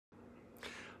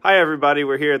Hi everybody,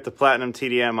 we're here at the Platinum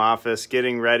TDM office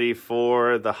getting ready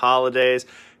for the holidays.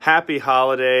 Happy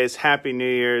holidays, happy New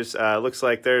Year's. Looks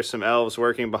like there's some elves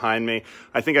working behind me.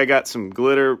 I think I got some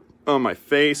glitter on my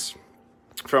face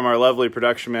from our lovely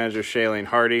production manager, Shailene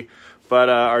Hardy. But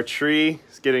our tree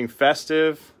is getting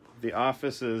festive. The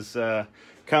office is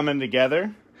coming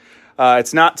together.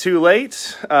 It's not too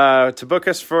late to book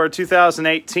us for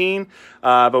 2018,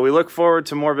 but we look forward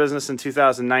to more business in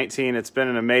 2019. It's been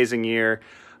an amazing year.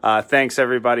 Thanks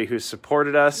everybody who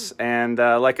supported us. And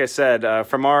like I said,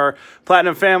 from our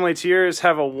Platinum family to yours,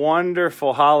 have a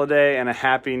wonderful holiday and a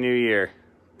happy new year.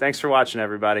 Thanks for watching,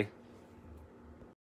 everybody.